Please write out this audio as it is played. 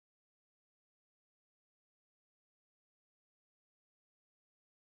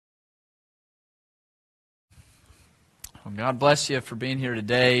Well, God bless you for being here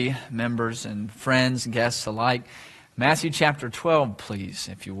today, members and friends and guests alike. Matthew chapter 12, please,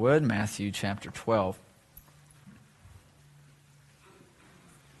 if you would. Matthew chapter 12.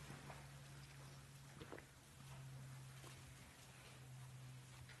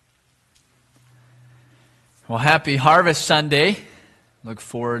 Well, happy Harvest Sunday. Look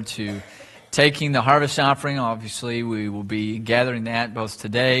forward to taking the harvest offering. Obviously, we will be gathering that both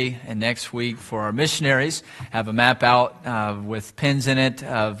today and next week for our missionaries. Have a map out with pins in it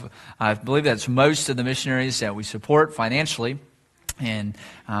of, I believe that's most of the missionaries that we support financially. And,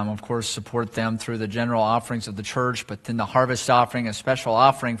 of course, support them through the general offerings of the church, but then the harvest offering, a special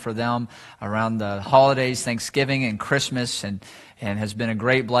offering for them around the holidays, Thanksgiving and Christmas, and has been a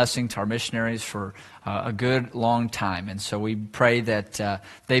great blessing to our missionaries for a good long time. And so we pray that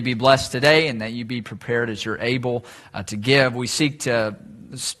they be blessed today and that you be prepared as you're able to give. We seek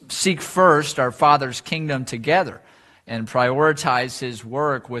first our Father's kingdom together and prioritize His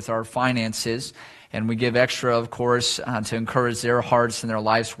work with our finances. And we give extra, of course, to encourage their hearts and their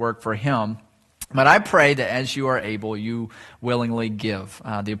life's work for Him. But I pray that as you are able, you willingly give.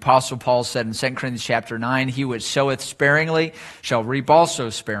 The Apostle Paul said in 2 Corinthians chapter 9, "He which soweth sparingly shall reap also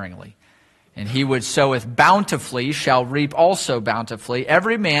sparingly. And he which soweth bountifully shall reap also bountifully.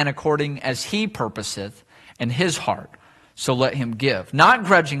 Every man according as he purposeth in his heart, so let him give. Not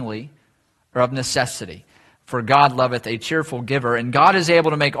grudgingly or of necessity. For God loveth a cheerful giver, and God is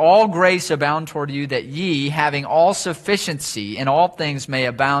able to make all grace abound toward you, that ye, having all sufficiency in all things, may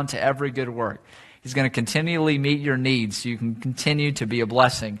abound to every good work." He's going to continually meet your needs so you can continue to be a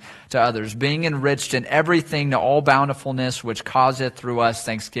blessing to others, being enriched in everything to all bountifulness which causeth through us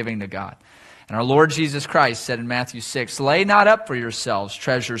thanksgiving to God. And our Lord Jesus Christ said in Matthew 6, "Lay not up for yourselves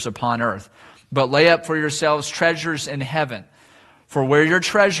treasures upon earth, but lay up for yourselves treasures in heaven. For where your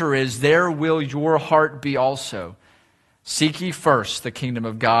treasure is, there will your heart be also. Seek ye first the kingdom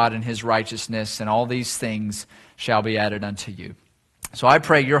of God and His righteousness, and all these things shall be added unto you." So I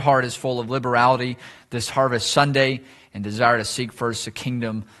pray your heart is full of liberality this Harvest Sunday and desire to seek first the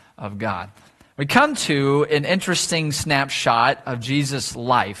kingdom of God. We come to an interesting snapshot of Jesus'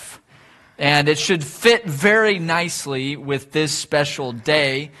 life, and it should fit very nicely with this special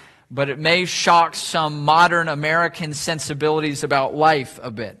day, but it may shock some modern American sensibilities about life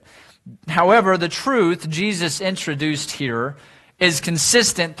a bit. However, the truth Jesus introduced here is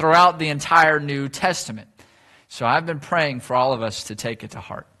consistent throughout the entire New Testament. So I've been praying for all of us to take it to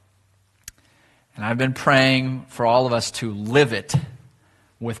heart. And I've been praying for all of us to live it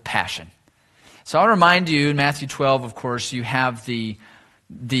with passion. So I'll remind you, in Matthew 12, of course, you have the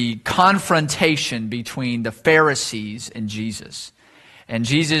confrontation between the Pharisees and Jesus. And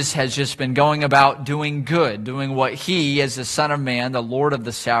Jesus has just been going about doing good, doing what He, as the Son of Man, the Lord of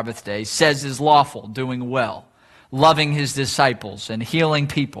the Sabbath day, says is lawful, doing well, loving His disciples and healing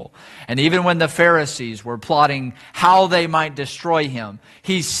people. And even when the Pharisees were plotting how they might destroy Him,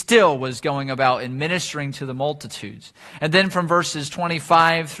 He still was going about and ministering to the multitudes. And then from verses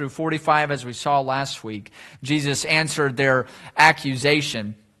 25 through 45, as we saw last week, Jesus answered their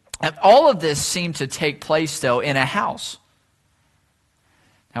accusation. And all of this seemed to take place, though, in a house.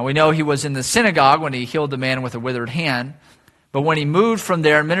 Now we know He was in the synagogue when He healed the man with a withered hand. But when He moved from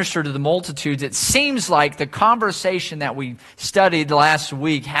there and ministered to the multitudes, it seems like the conversation that we studied last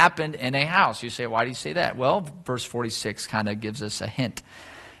week happened in a house. You say, why do you say that? Well, verse 46 kind of gives us a hint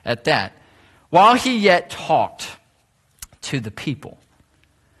at that. "While He yet talked to the people,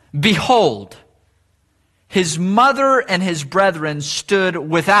 behold, His mother and His brethren stood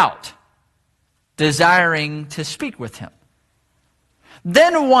without, desiring to speak with Him.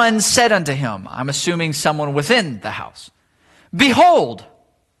 Then one said unto Him," I'm assuming someone within the house, "Behold,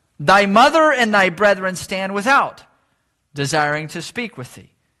 thy mother and thy brethren stand without, desiring to speak with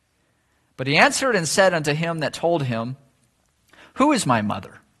thee." But He answered and said unto him that told him, "Who is my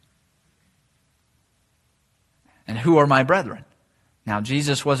mother? And who are my brethren?" Now,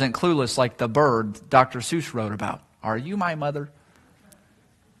 Jesus wasn't clueless like the bird Dr. Seuss wrote about. Are you my mother?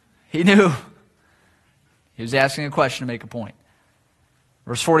 He knew. He was asking a question to make a point.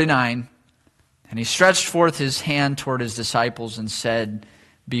 Verse 49, "And He stretched forth His hand toward His disciples and said,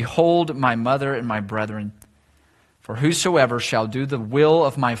 Behold my mother and my brethren. For whosoever shall do the will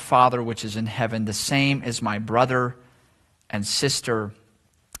of my Father which is in heaven, the same is my brother and sister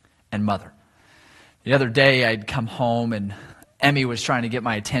and mother." The other day I'd come home and Emmy was trying to get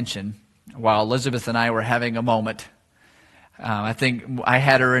my attention while Elizabeth and I were having a moment. I think I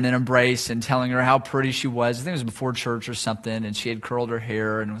had her in an embrace and telling her how pretty she was. I think it was before church or something, and she had curled her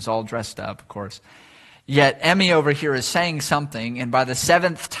hair and was all dressed up, of course. Yet Emmy over here is saying something, and by the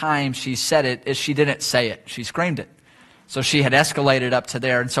 7th time she said it, she didn't say it. She screamed it. So she had escalated up to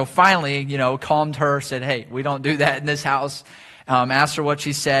there. And so finally, calmed her, said, hey, we don't do that in this house. Asked her what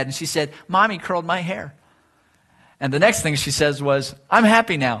she said. And she said, Mommy curled my hair. And the next thing she says was, I'm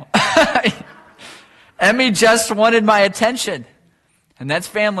happy now. Emmy just wanted my attention. And that's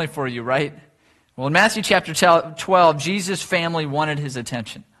family for you, right? Well, in Matthew chapter 12, Jesus' family wanted his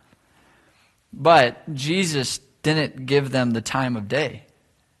attention. But Jesus didn't give them the time of day.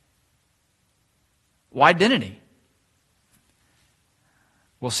 Why didn't he?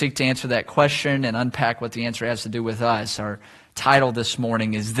 We'll seek to answer that question and unpack what the answer has to do with us. Our title this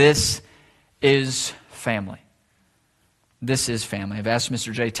morning is This is Family. This is family. I've asked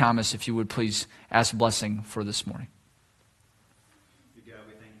Mr. J. Thomas if you would please ask blessing for this morning. God,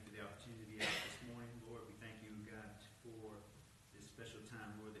 we thank you for the opportunity this morning. Lord, we thank you, God, for this special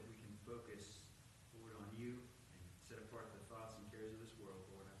time, Lord, that we can focus, Lord, on you and set apart the thoughts and cares of this world,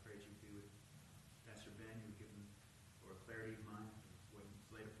 Lord. I pray that you be with Pastor Ben. You would give him, Lord, clarity of mind, what was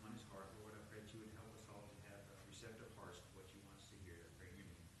laid upon his heart. Lord, I pray that you would help us all to have receptive hearts to what you want us to hear. I pray in your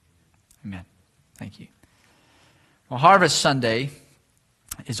name. Amen. Thank you. Well, Harvest Sunday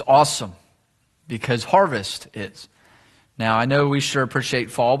is awesome because harvest is. Now, I know we sure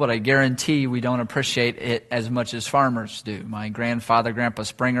appreciate fall, but I guarantee we don't appreciate it as much as farmers do. My grandfather, Grandpa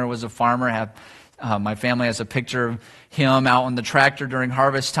Springer, was a farmer. My family has a picture of him out on the tractor during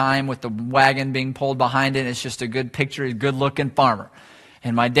harvest time with the wagon being pulled behind it. It's just a good picture, a good-looking farmer.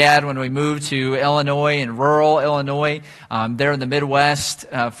 And my dad, when we moved to Illinois, in rural Illinois, there in the Midwest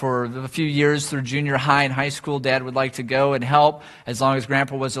for a few years through junior high and high school, Dad would like to go and help as long as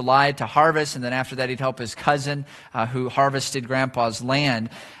Grandpa was alive to harvest. And then after that, he'd help his cousin who harvested Grandpa's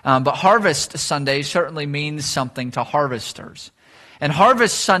land. But Harvest Sunday certainly means something to harvesters. And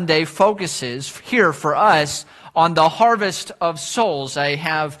Harvest Sunday focuses here for us on the harvest of souls. I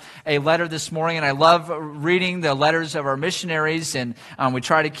have a letter this morning, and I love reading the letters of our missionaries, and we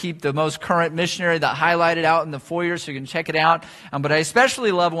try to keep the most current missionary that highlighted out in the foyer so you can check it out. But I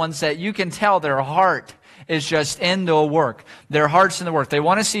especially love ones that you can tell their heart is just in the work. Their heart's in the work. They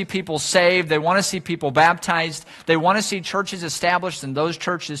want to see people saved. They want to see people baptized. They want to see churches established and those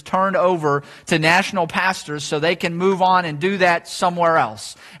churches turned over to national pastors so they can move on and do that somewhere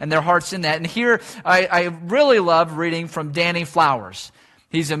else. And their heart's in that. And here, I really love reading from Danny Flowers.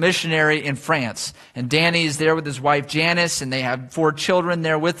 He's a missionary in France. And Danny is there with his wife Janice, and they have 4 children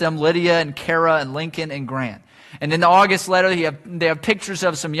there with them, Lydia and Kara and Lincoln and Grant. And in the August letter, they have pictures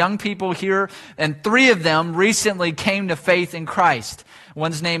of some young people here, and 3 of them recently came to faith in Christ.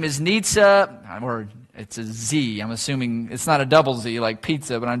 One's name is Nitsa, or it's a Z. I'm assuming it's not a double Z like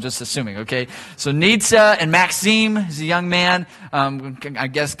pizza, but I'm just assuming, okay? So Nitsa and Maxime is a young man, I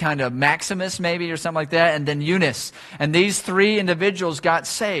guess kind of Maximus maybe or something like that, and then Eunice. And these 3 individuals got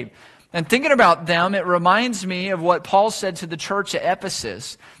saved. And thinking about them, it reminds me of what Paul said to the church at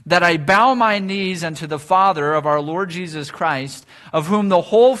Ephesus, that I bow my knees unto the Father of our Lord Jesus Christ, of whom the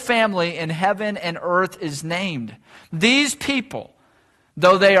whole family in heaven and earth is named. These people,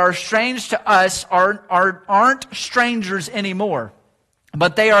 though they are strange to us, aren't strangers anymore,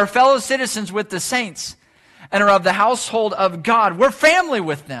 but they are fellow citizens with the saints and are of the household of God. We're family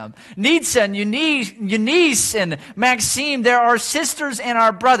with them. Nitsa and Eunice and Maxime, they're our sisters and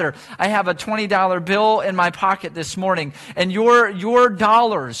our brother. I have a $20 bill in my pocket this morning, and your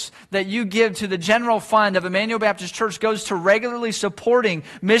dollars that you give to the general fund of Emmanuel Baptist Church goes to regularly supporting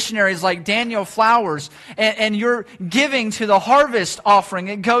missionaries like Daniel Flowers, and your giving to the harvest offering,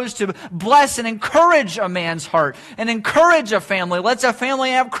 it goes to bless and encourage a man's heart and encourage a family. Let's a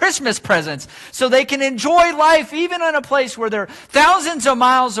family have Christmas presents so they can enjoy life even in a place where they're thousands of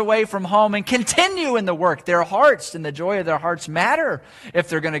miles away from home and continue in the work. Their hearts and the joy of their hearts matter if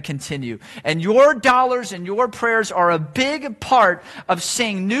they're going to continue. And your dollars and your prayers are a big part of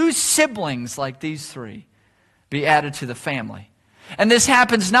seeing new siblings like these 3 be added to the family. And this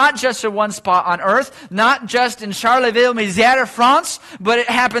happens not just in one spot on earth, not just in Charleville-Mézières, France, but it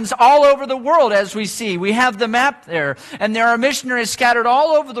happens all over the world as we see. We have the map there, and there are missionaries scattered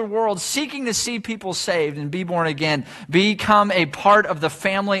all over the world seeking to see people saved and be born again, become a part of the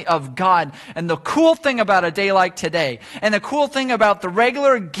family of God. And the cool thing about a day like today, and the cool thing about the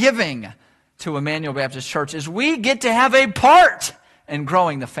regular giving to Emmanuel Baptist Church is we get to have a part in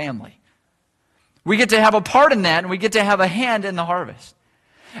growing the family. We get to have a part in that, and we get to have a hand in the harvest.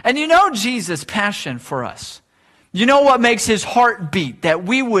 And you know Jesus' passion for us. You know what makes his heart beat? That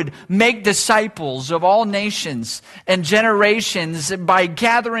we would make disciples of all nations and generations by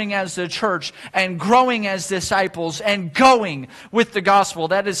gathering as the church and growing as disciples and going with the gospel.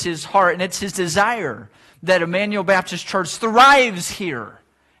 That is his heart, and it's his desire that Emmanuel Baptist Church thrives here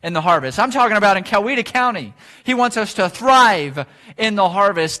in the harvest. I'm talking about in Coweta County. He wants us to thrive in the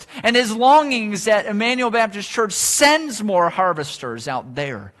harvest. And his longing is that Emmanuel Baptist Church sends more harvesters out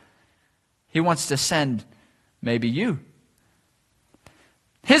there. He wants to send maybe you.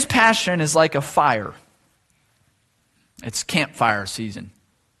 His passion is like a fire. It's campfire season.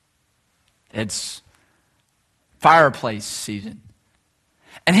 It's fireplace season.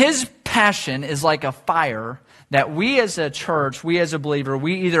 And his passion is like a fire that we as a church, we as a believer,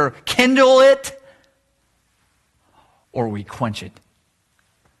 we either kindle it or we quench it.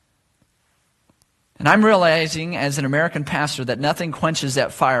 And I'm realizing as an American pastor that nothing quenches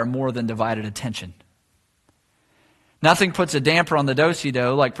that fire more than divided attention. Nothing puts a damper on the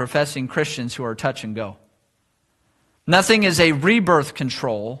do-si-do like professing Christians who are touch and go. Nothing is a rebirth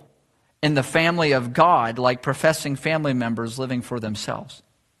control in the family of God like professing family members living for themselves.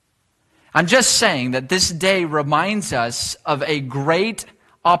 I'm just saying that this day reminds us of a great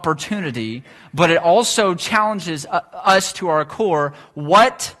opportunity, but it also challenges us to our core.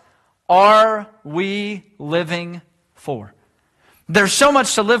 What are we living for? There's so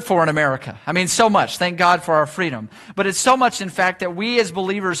much to live for in America. I mean, so much. Thank God for our freedom. But it's so much, in fact, that we as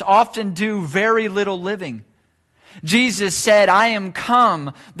believers often do very little living. Jesus said, I am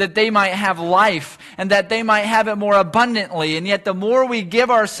come that they might have life and that they might have it more abundantly. And yet the more we give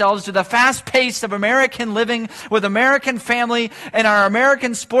ourselves to the fast pace of American living with American family and our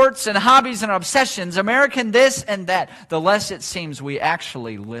American sports and hobbies and obsessions, American this and that, the less it seems we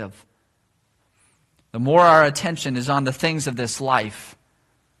actually live. The more our attention is on the things of this life,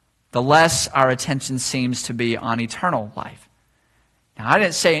 the less our attention seems to be on eternal life. Now, I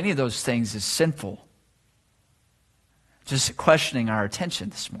didn't say any of those things is sinful. Just questioning our attention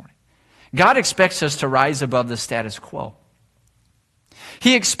this morning. God expects us to rise above the status quo.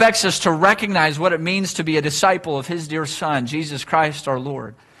 He expects us to recognize what it means to be a disciple of His dear Son, Jesus Christ our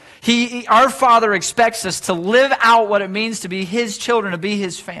Lord. Our Father expects us to live out what it means to be His children, to be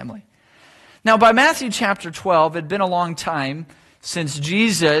His family. Now, by Matthew chapter 12, it had been a long time since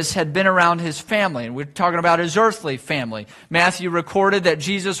Jesus had been around His family. And we're talking about His earthly family. Matthew recorded that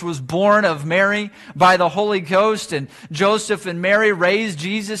Jesus was born of Mary by the Holy Ghost, and Joseph and Mary raised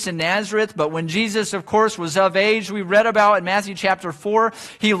Jesus in Nazareth. But when Jesus, of course, was of age, we read about in Matthew chapter 4,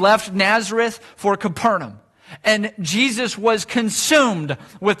 He left Nazareth for Capernaum. And Jesus was consumed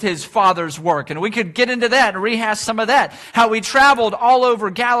with His Father's work. And we could get into that and rehash some of that. How He traveled all over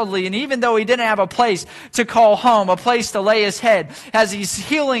Galilee. And even though He didn't have a place to call home, a place to lay His head, as He's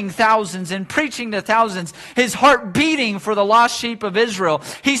healing thousands and preaching to thousands, His heart beating for the lost sheep of Israel,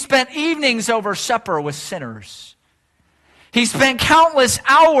 He spent evenings over supper with sinners. He spent countless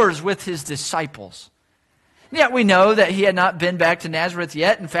hours with His disciples. Yet we know that He had not been back to Nazareth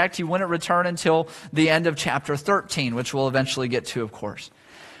yet. In fact, He wouldn't return until the end of chapter 13, which we'll eventually get to, of course.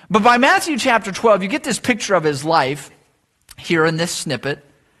 But by Matthew chapter 12, you get this picture of His life here in this snippet.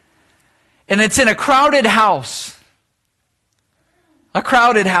 And it's in a crowded house. A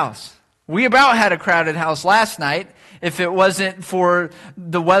crowded house. We about had a crowded house last night. If it wasn't for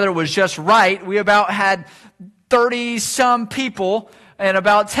the weather was just right, we about had 30-some people and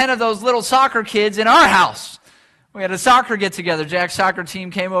about 10 of those little soccer kids in our house. We had a soccer get-together. Jack's soccer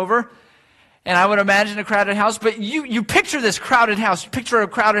team came over, and I would imagine a crowded house. But you picture this crowded house. Picture a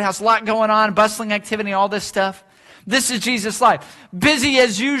crowded house, a lot going on, bustling activity, all this stuff. This is Jesus' life. Busy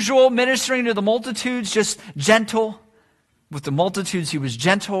as usual, ministering to the multitudes, just gentle. With the multitudes, He was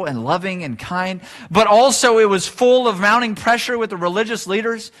gentle and loving and kind. But also it was full of mounting pressure with the religious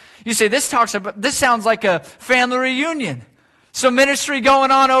leaders. You say, this sounds like a family reunion. Some ministry going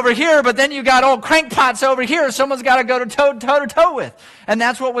on over here, but then you got old crankpots over here someone's got to go toe-to-toe with. And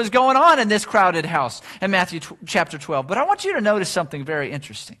that's what was going on in this crowded house in Matthew chapter 12. But I want you to notice something very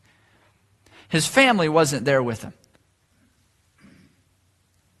interesting. His family wasn't there with Him.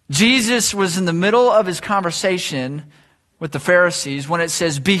 Jesus was in the middle of His conversation with the Pharisees when it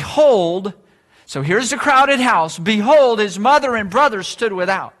says, behold, so here's the crowded house, behold, His mother and brothers stood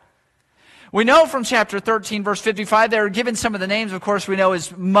without. We know from chapter 13, verse 55, they were given some of the names. Of course, we know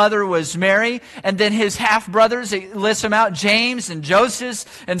His mother was Mary, and then His half-brothers, it lists them out, James and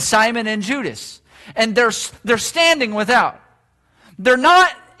Joseph and Simon and Judas. And they're standing without. They're not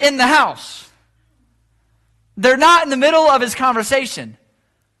in the house. They're not in the middle of His conversation.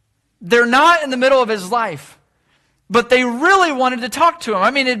 They're not in the middle of His life. But they really wanted to talk to Him. I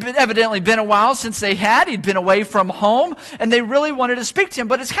mean, it had evidently been a while since he'd been away from home, and they really wanted to speak to Him.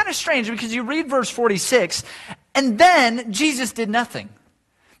 But it's kind of strange because you read verse 46, and then Jesus did nothing.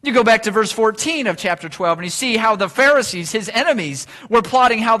 You go back to verse 14 of chapter 12, and you see how the Pharisees, his enemies, were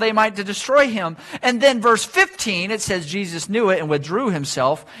plotting how they might to destroy him. And then verse 15, it says Jesus knew it and withdrew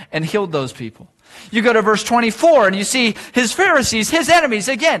himself and healed those people. You go to verse 24, and you see his Pharisees, his enemies,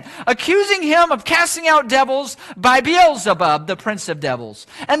 again, accusing him of casting out devils by Beelzebub, the prince of devils.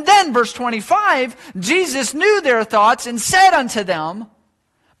 And then verse 25, Jesus knew their thoughts and said unto them,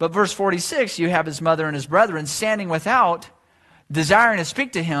 but verse 46, you have his mother and his brethren standing without, desiring to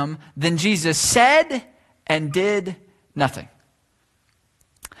speak to him. Then Jesus said and did nothing.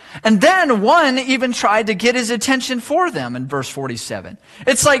 And then one even tried to get his attention for them in verse 47.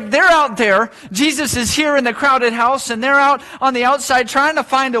 It's like they're out there, Jesus is here in the crowded house, and they're out on the outside trying to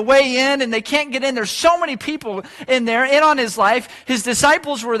find a way in, and they can't get in. There's so many people in there, in on his life. His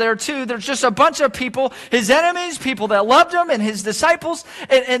disciples were there too. There's just a bunch of people, his enemies, people that loved him, and his disciples,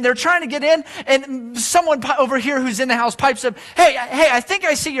 and they're trying to get in, and someone over here who's in the house pipes up, hey, I think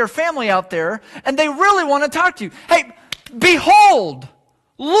I see your family out there, and they really want to talk to you. Hey, behold!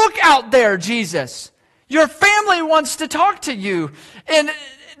 Look out there, Jesus. Your family wants to talk to you. And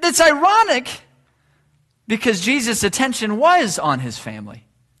it's ironic because Jesus' attention was on his family.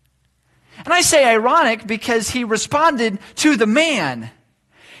 And I say ironic because he responded to the man.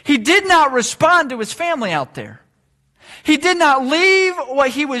 He did not respond to his family out there. He did not leave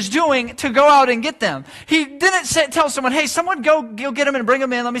what he was doing to go out and get them. He didn't tell someone, hey, someone go get them and bring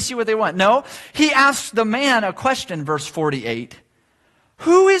them in. Let me see what they want. No, he asked the man a question, verse 48.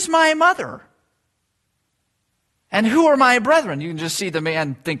 Who is my mother? And who are my brethren? You can just see the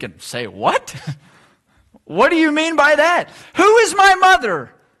man thinking, say what? What do you mean by that? Who is my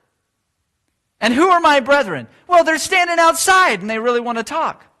mother? And who are my brethren? Well, they're standing outside and they really want to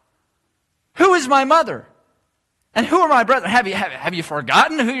talk. Who is my mother? And who are my brethren? Have you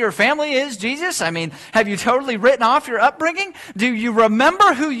forgotten who your family is, Jesus? I mean, have you totally written off your upbringing? Do you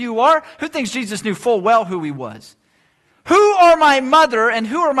remember who you are? Who thinks Jesus knew full well who he was? Who are my mother and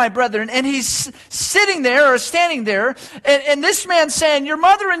who are my brethren? And he's sitting there or standing there, and this man's saying, your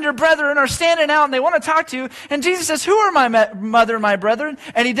mother and your brethren are standing out and they want to talk to you. And Jesus says, who are my mother and my brethren?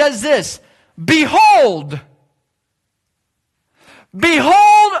 And he does this. Behold!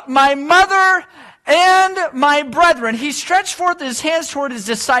 Behold my mother and my brethren. He stretched forth his hands toward his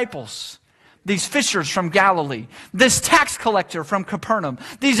disciples. These fishers from Galilee, this tax collector from Capernaum,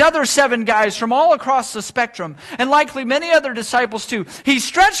 these other 7 guys from all across the spectrum, and likely many other disciples too. He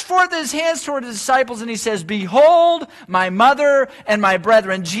stretched forth his hands toward his disciples and he says, behold my mother and my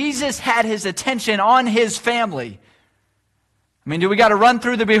brethren. Jesus had his attention on his family. I mean, do we got to run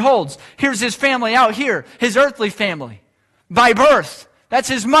through the beholds? Here's his family out here, his earthly family, by birth. That's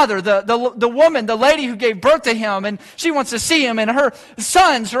his mother, the woman, the lady who gave birth to him, and she wants to see him, and her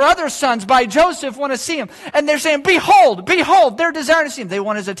sons, her other sons by Joseph want to see him. And they're saying, behold, behold, they're desiring to see him. They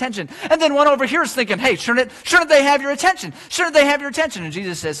want his attention. And then one over here is thinking, hey, shouldn't they have your attention? Shouldn't they have your attention? And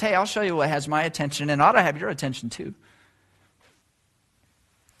Jesus says, hey, I'll show you what has my attention and ought to have your attention too.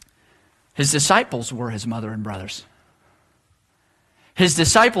 His disciples were his mother and brothers. His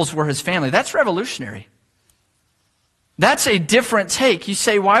disciples were his family. That's revolutionary. That's a different take. You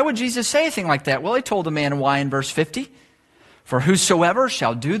say, why would Jesus say anything like that? Well, he told the man why in verse 50. For whosoever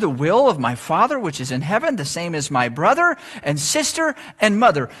shall do the will of my Father which is in heaven, the same is my brother and sister and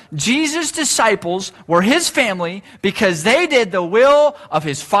mother. Jesus' disciples were his family because they did the will of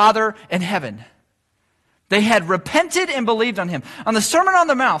his Father in heaven. They had repented and believed on him. On the Sermon on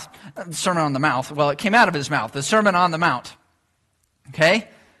the Mount, well, it came out of his mouth, the Sermon on the Mount. Okay?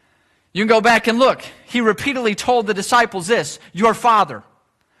 You can go back and look. He repeatedly told the disciples this, your Father.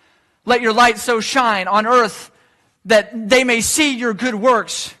 Let your light so shine on earth that they may see your good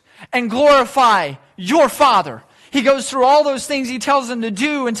works and glorify your Father. He goes through all those things he tells them to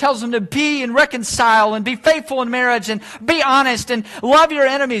do and tells them to be and reconcile and be faithful in marriage and be honest and love your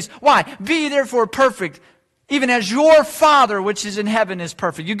enemies. Why? Be therefore perfect, even as your Father which is in heaven is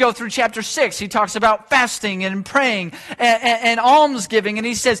perfect. You go through chapter 6, he talks about fasting and praying and almsgiving. And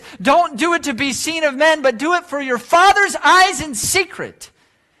he says, don't do it to be seen of men, but do it for your Father's eyes in secret.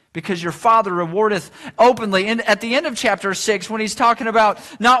 Because your Father rewardeth openly. And at the end of chapter 6, when he's talking about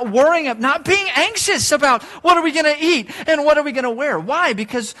not worrying, not being anxious about what are we going to eat and what are we going to wear. Why?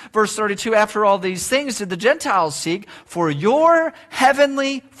 Because verse 32, after all these things did the Gentiles seek, for your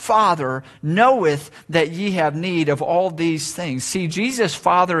heavenly Father knoweth that ye have need of all these things. See, Jesus'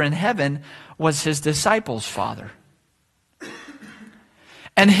 Father in heaven was his disciples' Father.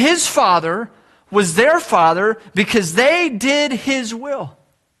 And his Father was their Father because they did his will.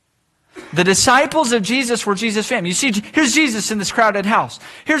 The disciples of Jesus were Jesus' family. You see, here's Jesus in this crowded house.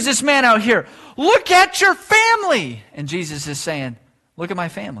 Here's this man out here. Look at your family. And Jesus is saying, Look at my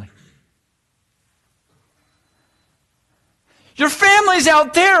family. Your family's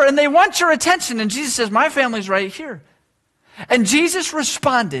out there and they want your attention. And Jesus says, my family's right here. And Jesus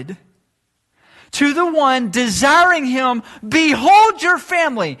responded to the one desiring him, behold your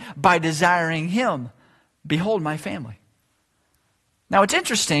family, by desiring him, behold my family. Now it's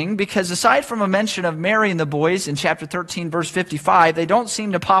interesting because aside from a mention of Mary and the boys in chapter 13, verse 55, they don't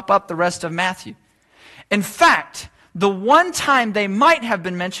seem to pop up the rest of Matthew. In fact, the one time they might have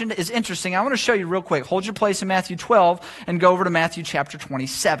been mentioned is interesting. I want to show you real quick. Hold your place in Matthew 12 and go over to Matthew chapter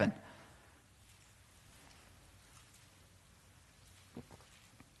 27.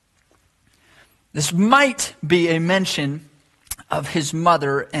 This might be a mention of his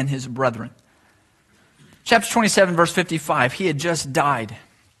mother and his brethren. Chapter 27, verse 55, he had just died.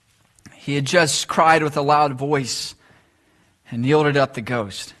 He had just cried with a loud voice and yielded up the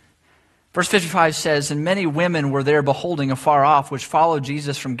ghost. Verse 55 says, and many women were there beholding afar off, which followed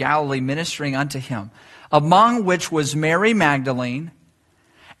Jesus from Galilee, ministering unto him, among which was Mary Magdalene,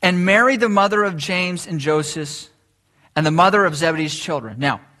 and Mary the mother of James and Joseph, and the mother of Zebedee's children.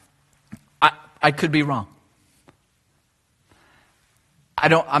 Now, I could be wrong.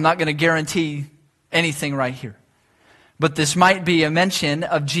 I'm not going to guarantee anything right here. But this might be a mention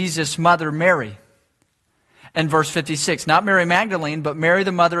of Jesus' mother, Mary. And verse 56, not Mary Magdalene, but Mary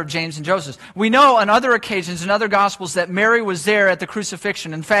the mother of James and Joseph. We know on other occasions in other Gospels that Mary was there at the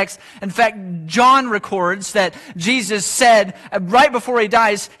crucifixion. In fact, John records that Jesus said, right before he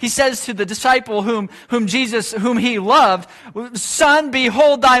dies, he says to the disciple whom he loved, son,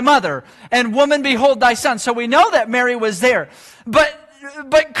 behold thy mother, and woman, behold thy son. So we know that Mary was there.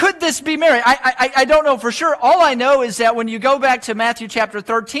 But could this be Mary? I don't know for sure. All I know is that when you go back to Matthew chapter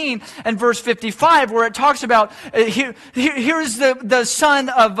 13 and verse 55, where it talks about, here's the son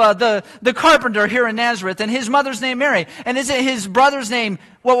of the carpenter here in Nazareth, and his mother's name Mary. And is it his brother's name,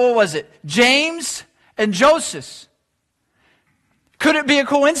 what was it? James and Joseph. Could it be a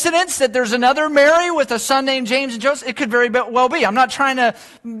coincidence that there's another Mary with a son named James and Joseph? It could very well be. I'm not trying to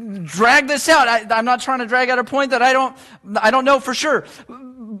drag this out. I'm not trying to drag out a point that I don't know for sure.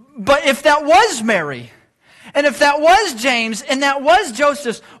 But if that was Mary, and if that was James, and that was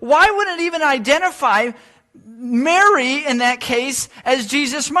Joseph, why wouldn't it even identify Mary, in that case, as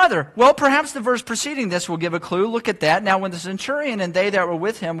Jesus' mother? Well, perhaps the verse preceding this will give a clue. Look at that. Now, when the centurion and they that were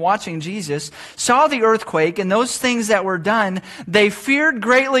with him watching Jesus saw the earthquake and those things that were done, they feared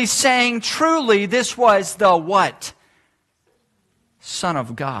greatly, saying, truly, this was the what? Son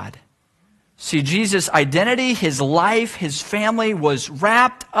of God. See, Jesus' identity, his life, his family was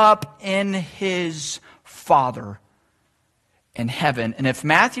wrapped up in his Father in heaven. And if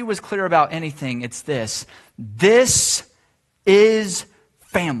Matthew was clear about anything, it's this. This is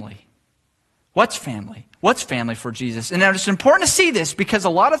family. What's family? What's family for Jesus? And now it's important to see this because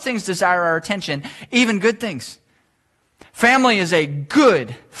a lot of things desire our attention, even good things. Family is a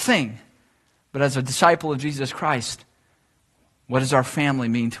good thing. But as a disciple of Jesus Christ, what does our family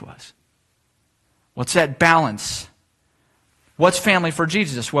mean to us? What's that balance? What's family for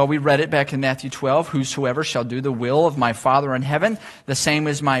Jesus? Well, we read it back in Matthew 12. Whosoever shall do the will of my Father in heaven, the same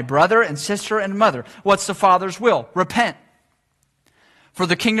is my brother and sister and mother. What's the Father's will? Repent. For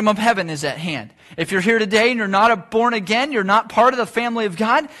the kingdom of heaven is at hand. If you're here today and you're not born again, you're not part of the family of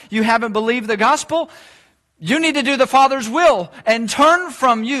God, you haven't believed the gospel, you need to do the Father's will and turn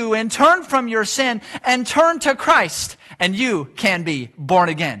from you and turn from your sin and turn to Christ, and you can be born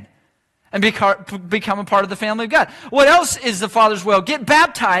again and become a part of the family of God. What else is the Father's will? Get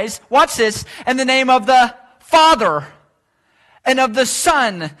baptized, watch this, in the name of the Father and of the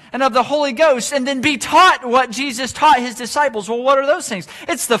Son and of the Holy Ghost, and then be taught what Jesus taught his disciples. Well, what are those things?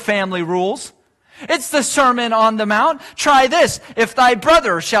 It's the family rules. It's the Sermon on the Mount. Try this. If thy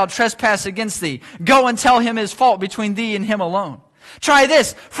brother shall trespass against thee, go and tell him his fault between thee and him alone. Try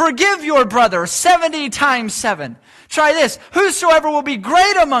this. Forgive your brother 70 times 7. Try this. Whosoever will be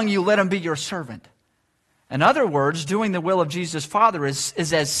great among you, let him be your servant. In other words, doing the will of Jesus' Father is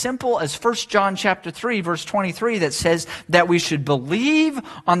as simple as 1 John chapter 3, verse 23, that says that we should believe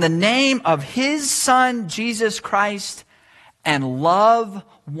on the name of his Son, Jesus Christ, and love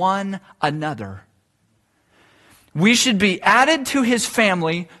one another. We should be added to his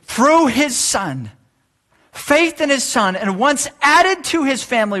family through his Son. Faith in his Son, and once added to his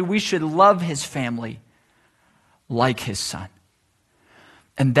family, we should love his family like his Son.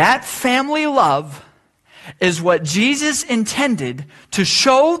 And that family love is what Jesus intended to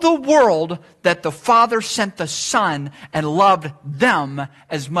show the world that the Father sent the Son and loved them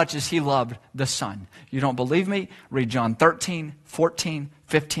as much as He loved the Son. You don't believe me? Read John 13, 14,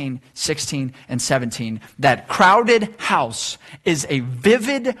 15, 16, and 17. That crowded house is a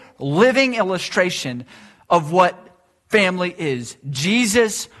vivid, living illustration of what family is.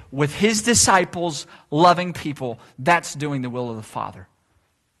 Jesus with His disciples loving people. That's doing the will of the Father.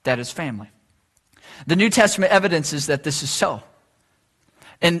 That is family. The New Testament evidences that this is so.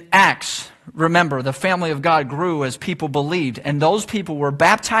 In Acts, remember, the family of God grew as people believed, and those people were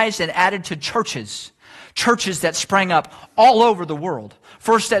baptized and added to churches that sprang up all over the world.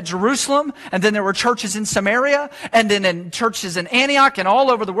 First at Jerusalem, and then there were churches in Samaria, and then in churches in Antioch and all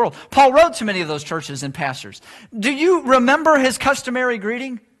over the world. Paul wrote to many of those churches and pastors. Do you remember his customary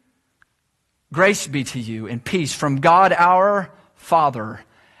greeting? Grace be to you and peace from God our Father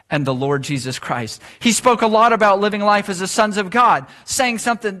and the Lord Jesus Christ. He spoke a lot about living life as the sons of God, saying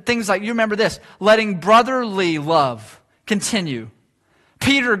things like, you remember this, letting brotherly love continue.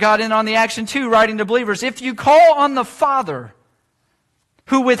 Peter got in on the action too, writing to believers, if you call on the Father,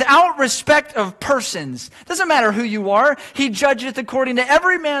 who without respect of persons, doesn't matter who you are, He judgeth according to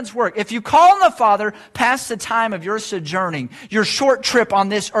every man's work. If you call on the Father, pass the time of your sojourning, your short trip on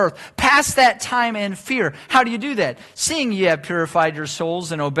this earth, pass that time in fear. How do you do that? Seeing ye have purified your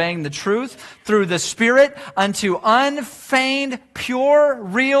souls and obeying the truth through the Spirit unto unfeigned, pure,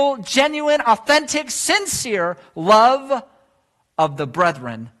 real, genuine, authentic, sincere love of the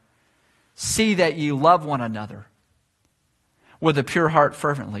brethren. See that ye love one another with a pure heart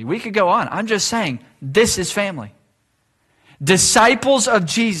fervently. We could go on. I'm just saying, this is family. Disciples of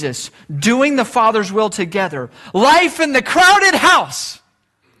Jesus doing the Father's will together. Life in the crowded house.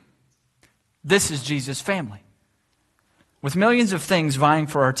 This is Jesus' family. With millions of things vying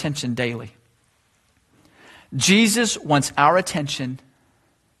for our attention daily. Jesus wants our attention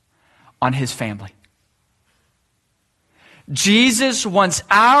on His family. Jesus wants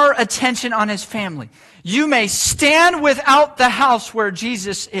our attention on His family. You may stand without the house where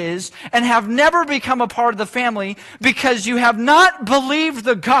Jesus is and have never become a part of the family because you have not believed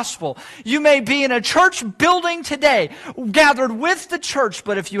the gospel. You may be in a church building today, gathered with the church,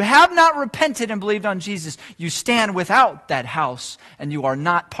 but if you have not repented and believed on Jesus, you stand without that house and you are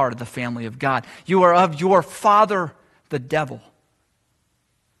not part of the family of God. You are of your father, the devil,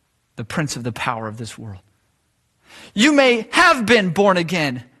 the prince of the power of this world. You may have been born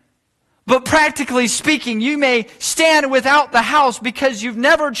again, but practically speaking, you may stand without the house because you've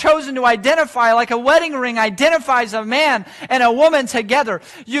never chosen to identify like a wedding ring identifies a man and a woman together.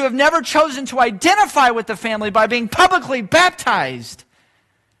 You have never chosen to identify with the family by being publicly baptized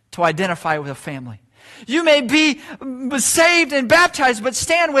to identify with a family. You may be saved and baptized, but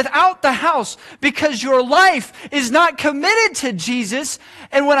stand without the house because your life is not committed to Jesus.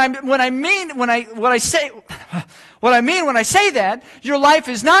 And what I mean when I say that, your life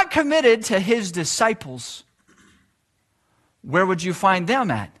is not committed to His disciples. Where would you find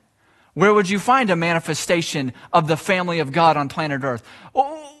them at? Where would you find a manifestation of the family of God on planet Earth?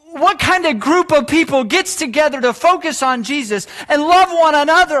 What kind of group of people gets together to focus on Jesus and love one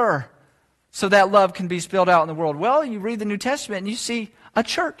another so that love can be spilled out in the world? Well, you read the New Testament and you see a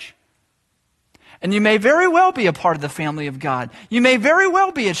church. And you may very well be a part of the family of God. You may very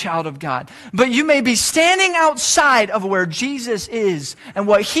well be a child of God. But you may be standing outside of where Jesus is and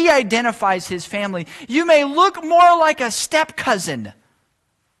what He identifies His family. You may look more like a step cousin.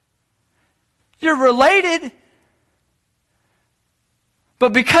 You're related.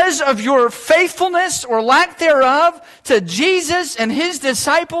 But because of your faithfulness or lack thereof to Jesus and His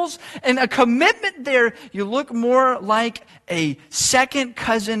disciples and a commitment there, you look more like a second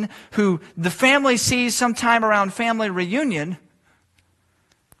cousin who the family sees sometime around family reunion,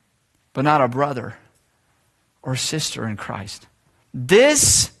 but not a brother or sister in Christ.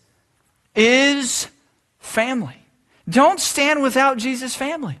 This is family. Don't stand without Jesus'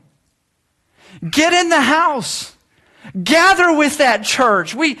 family. Get in the house. Gather with that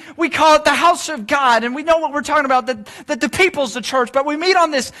church. We call it the house of God, and we know what we're talking about, that the people's the church, but we meet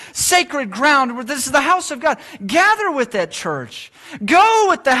on this sacred ground where this is the house of God. Gather with that church.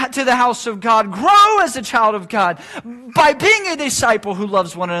 Go to the house of God. Grow as a child of God by being a disciple who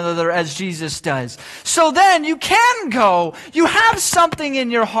loves one another as Jesus does. So then you can go. You have something in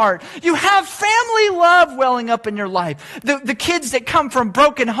your heart. You have family love welling up in your life. The kids that come from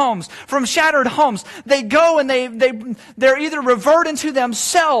broken homes, from shattered homes, they go and they they're either revert into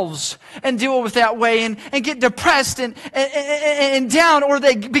themselves and deal with that way and get depressed and down, or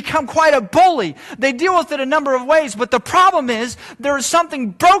they become quite a bully. They deal with it a number of ways, but the problem is there is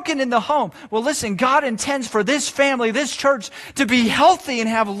something broken in the home. Well, listen, God intends for this family, this church, to be healthy and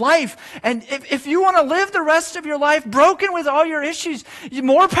have life. And if you want to live the rest of your life broken with all your issues,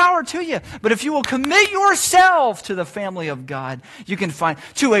 more power to you. But if you will commit yourself to the family of God, you can find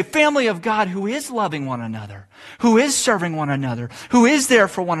to a family of God who is loving one another, who is serving one another, who is there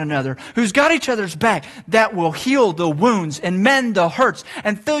for one another, who's got each other's back, that will heal the wounds and mend the hurts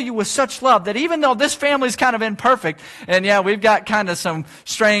and fill you with such love that even though this family's kind of imperfect, and yeah, we've got kind of some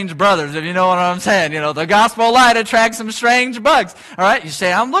strange brothers, if you know what I'm saying. The gospel light attracts some strange bugs. All right, you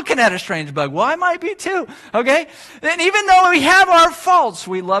say, I'm looking at a strange bug. Well, I might be too, okay? And even though we have our faults,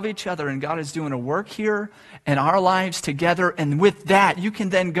 we love each other, and God is doing a work here in our lives together. And with that, you can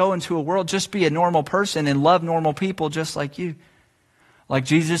then go into a world, just be a normal person and love normal people just like you, like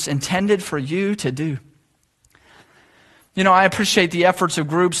Jesus intended for you to do. I appreciate the efforts of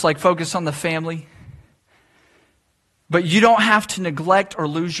groups like Focus on the Family. But you don't have to neglect or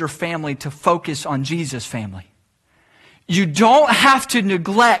lose your family to focus on Jesus' family. You don't have to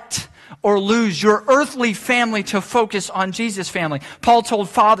neglect or lose your earthly family to focus on Jesus' family. Paul told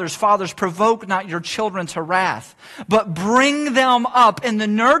fathers, provoke not your children to wrath, but bring them up in the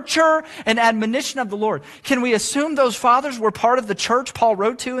nurture and admonition of the Lord. Can we assume those fathers were part of the church Paul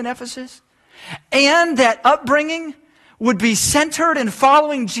wrote to in Ephesus? And that upbringing would be centered in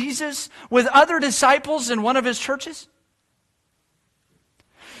following Jesus with other disciples in one of his churches?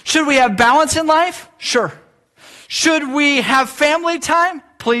 Should we have balance in life? Sure. Should we have family time?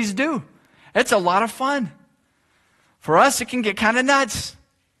 Please do. It's a lot of fun. For us, it can get kind of nuts.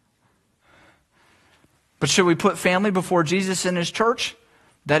 But should we put family before Jesus in his church?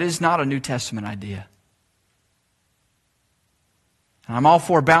 That is not a New Testament idea. And I'm all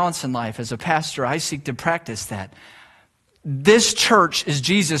for balance in life. As a pastor, I seek to practice that. This church is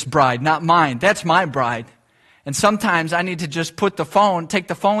Jesus' bride, not mine. That's my bride. And sometimes I need to just take the phone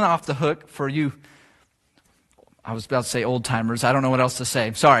off the hook for you. I was about to say old timers. I don't know what else to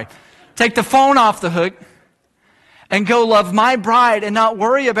say. Sorry. Take the phone off the hook and go love my bride and not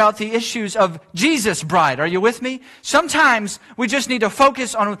worry about the issues of Jesus' bride. Are you with me? Sometimes we just need to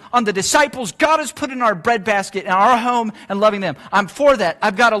focus on the disciples God has put in our breadbasket in our home and loving them. I'm for that.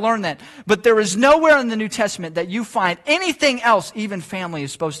 I've got to learn that. But there is nowhere in the New Testament that you find anything else, even family,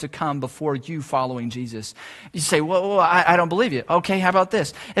 is supposed to come before you following Jesus. You say, well, I don't believe you. Okay, how about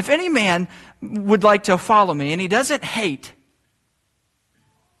this? If any man would like to follow me and he doesn't hate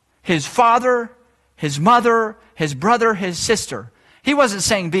his father, his mother, his brother, his sister. He wasn't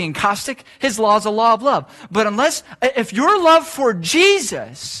saying being caustic. His law is a law of love. But if your love for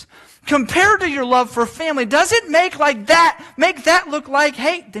Jesus compared to your love for family doesn't make that look like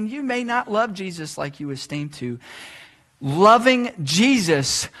hate, then you may not love Jesus like you esteem to. Loving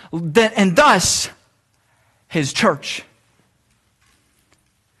Jesus and thus his church,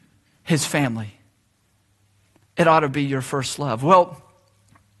 his family. It ought to be your first love. Well,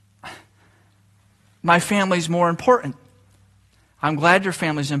 my family's more important. I'm glad your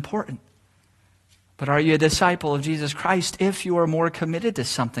family's important. But are you a disciple of Jesus Christ if you are more committed to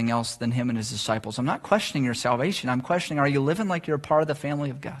something else than him and his disciples? I'm not questioning your salvation. I'm questioning, are you living like you're a part of the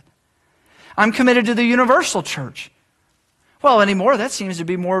family of God? I'm committed to the universal church. Well, anymore, that seems to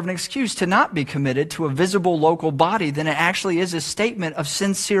be more of an excuse to not be committed to a visible local body than it actually is a statement of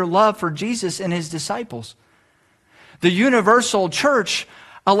sincere love for Jesus and his disciples. The universal church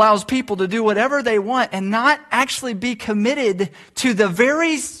allows people to do whatever they want and not actually be committed to the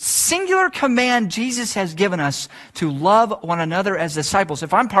very singular command Jesus has given us to love one another as disciples.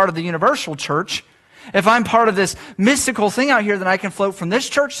 If I'm part of the universal church, if I'm part of this mystical thing out here, then I can float from this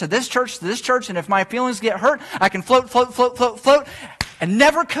church to this church to this church, and if my feelings get hurt, I can float, and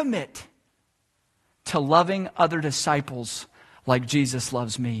never commit to loving other disciples like Jesus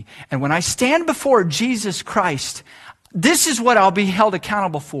loves me. And when I stand before Jesus Christ, this is what I'll be held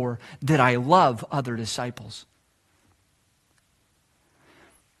accountable for, that I love other disciples.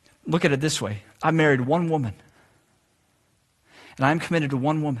 Look at it this way. I married one woman. And I'm committed to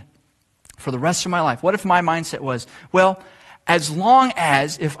one woman for the rest of my life. What if my mindset was, well, as long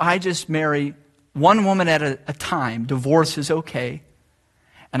as if I just marry one woman at a time, divorce is okay.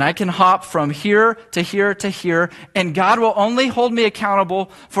 And I can hop from here to here to here, and God will only hold me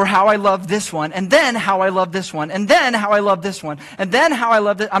accountable for how I love this one, and then how I love this one, and then how I love this one, and then how I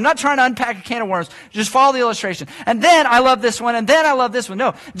love this. I'm not trying to unpack a can of worms. Just follow the illustration. And then I love this one, and then I love this one.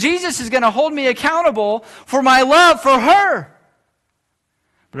 No, Jesus is going to hold me accountable for my love for her.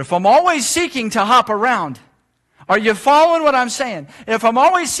 But if I'm always seeking to hop around, Are you following what I'm saying? If I'm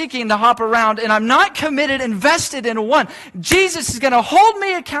always seeking to hop around and I'm not committed, invested in one, Jesus is going to hold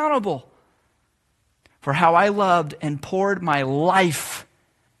me accountable for how I loved and poured my life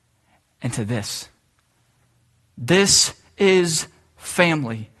into this. This is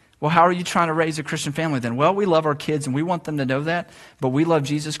family. Well, how are you trying to raise a Christian family then? Well, we love our kids and we want them to know that, but we love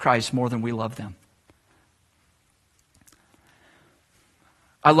Jesus Christ more than we love them.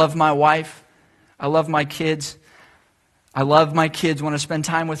 I love my wife. I love my kids. I love my kids, want to spend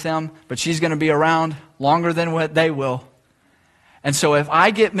time with them, but she's going to be around longer than what they will. And so if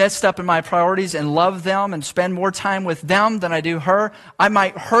I get messed up in my priorities and love them and spend more time with them than I do her, I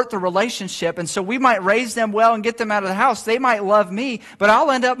might hurt the relationship. And so we might raise them well and get them out of the house. They might love me, but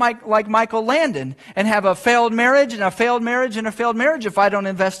I'll end up like Michael Landon and have a failed marriage and a failed marriage and a failed marriage if I don't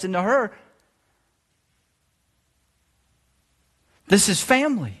invest into her. This is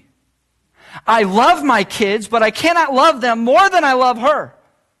family. I love my kids, but I cannot love them more than I love her.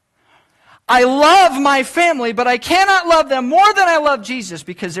 I love my family, but I cannot love them more than I love Jesus,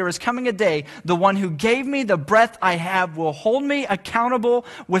 because there is coming a day, the one who gave me the breath I have will hold me accountable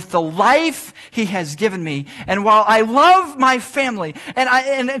with the life he has given me. And while I love my family,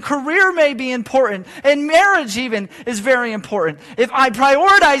 and a career may be important, and marriage even is very important, if I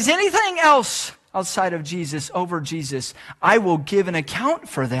prioritize anything else outside of Jesus over Jesus, I will give an account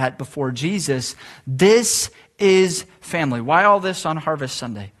for that before Jesus. This is family. Why all this on Harvest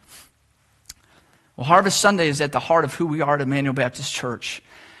Sunday? Well, Harvest Sunday is at the heart of who we are at Emmanuel Baptist Church.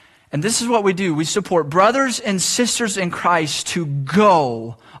 And this is what we do. We support brothers and sisters in Christ to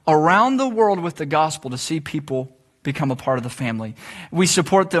go around the world with the gospel to see people become a part of the family. We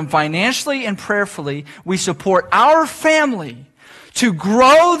support them financially and prayerfully. We support our family to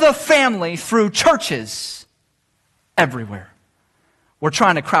grow the family through churches everywhere. We're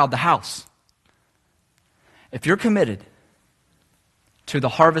trying to crowd the house. If you're committed to the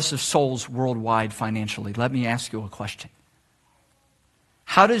harvest of souls worldwide financially, let me ask you a question.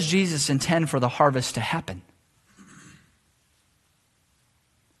 How does Jesus intend for the harvest to happen?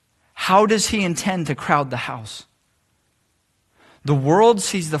 How does he intend to crowd the house? The world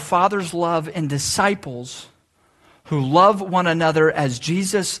sees the Father's love in disciples who love one another as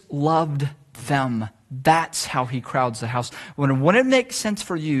Jesus loved them. That's how he crowds the house. Wouldn't it make sense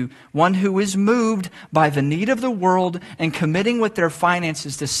for you, one who is moved by the need of the world and committing with their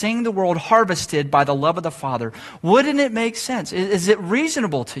finances to seeing the world harvested by the love of the Father, wouldn't it make sense? Is it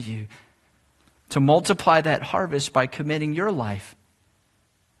reasonable to you to multiply that harvest by committing your life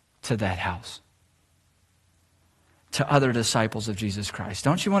to that house, to other disciples of Jesus Christ?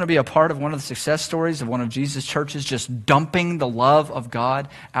 Don't you want to be a part of one of the success stories of one of Jesus' churches just dumping the love of God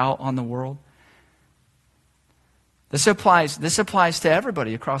out on the world? This applies to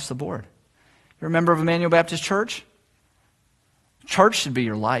everybody across the board. You're a member of Emmanuel Baptist Church? Church should be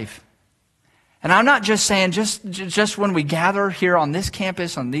your life. And I'm not just saying just when we gather here on this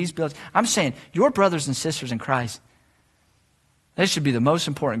campus, on these buildings. I'm saying your brothers and sisters in Christ, they should be the most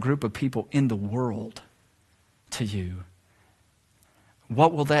important group of people in the world to you.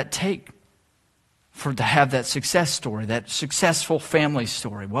 What will that take to have that success story, that successful family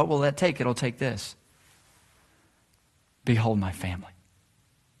story? What will that take? It'll take this. Behold my family.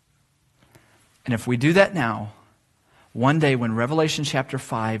 And if we do that now, one day when Revelation chapter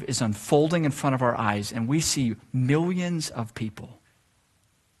 5 is unfolding in front of our eyes and we see millions of people,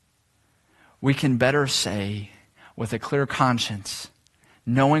 we can better say with a clear conscience,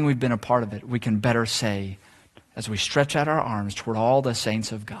 knowing we've been a part of it, we can better say, as we stretch out our arms toward all the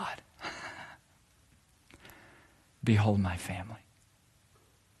saints of God, behold my family.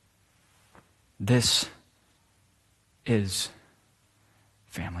 This is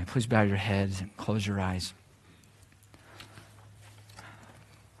family. Please bow your heads and close your eyes.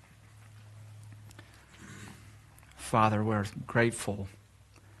 Father, we're grateful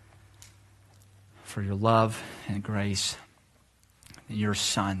for your love and grace in your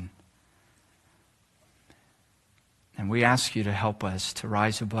Son. And we ask you to help us to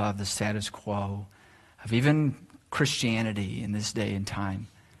rise above the status quo of even Christianity in this day and time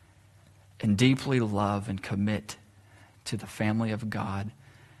and deeply love and commit to the family of God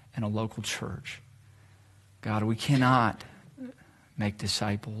and a local church. God, we cannot make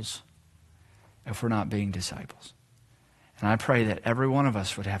disciples if we're not being disciples. And I pray that every one of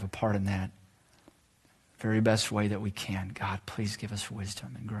us would have a part in that very best way that we can. God, please give us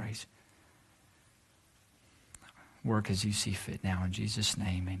wisdom and grace. Work as you see fit now. In Jesus'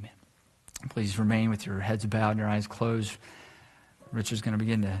 name, amen. Please remain with your heads bowed and your eyes closed. Richard's going to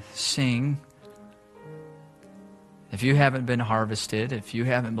begin to sing. If you haven't been harvested, if you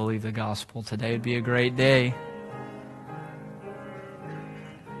haven't believed the gospel, today would be a great day.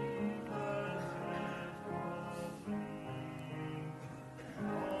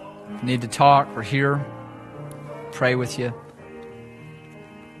 If you need to talk or hear, pray with you.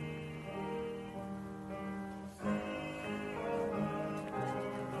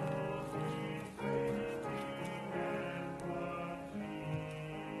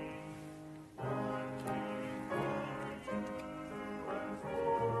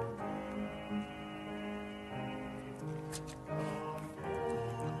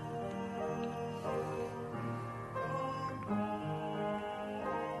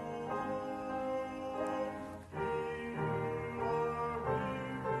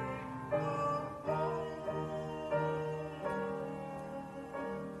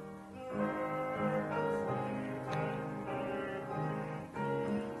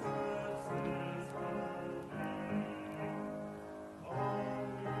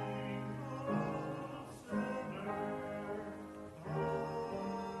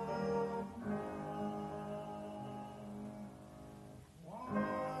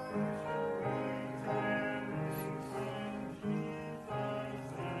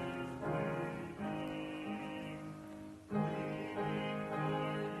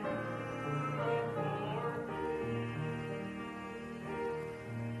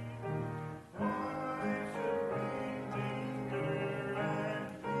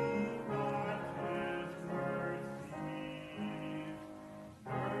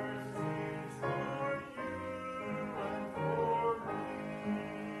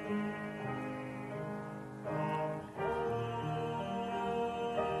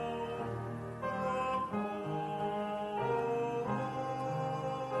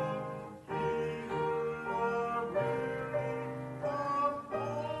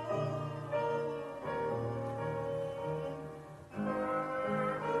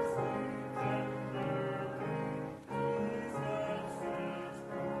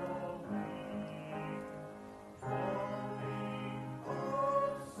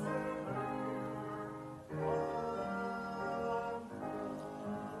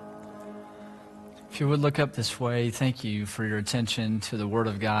 If you would look up this way, thank you for your attention to the Word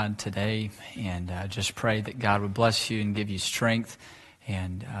of God today, and just pray that God would bless you and give you strength,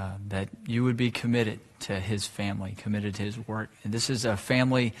 and that you would be committed to His family, committed to His work. And this is a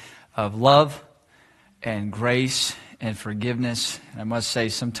family of love and grace and forgiveness. And I must say,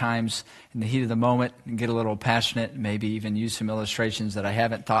 sometimes in the heat of the moment, I get a little passionate, maybe even use some illustrations that I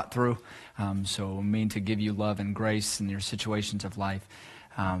haven't thought through. So I mean to give you love and grace in your situations of life.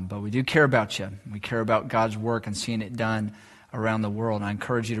 But we do care about you. We care about God's work and seeing it done around the world. And I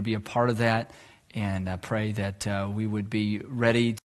encourage you to be a part of that, and I pray that we would be ready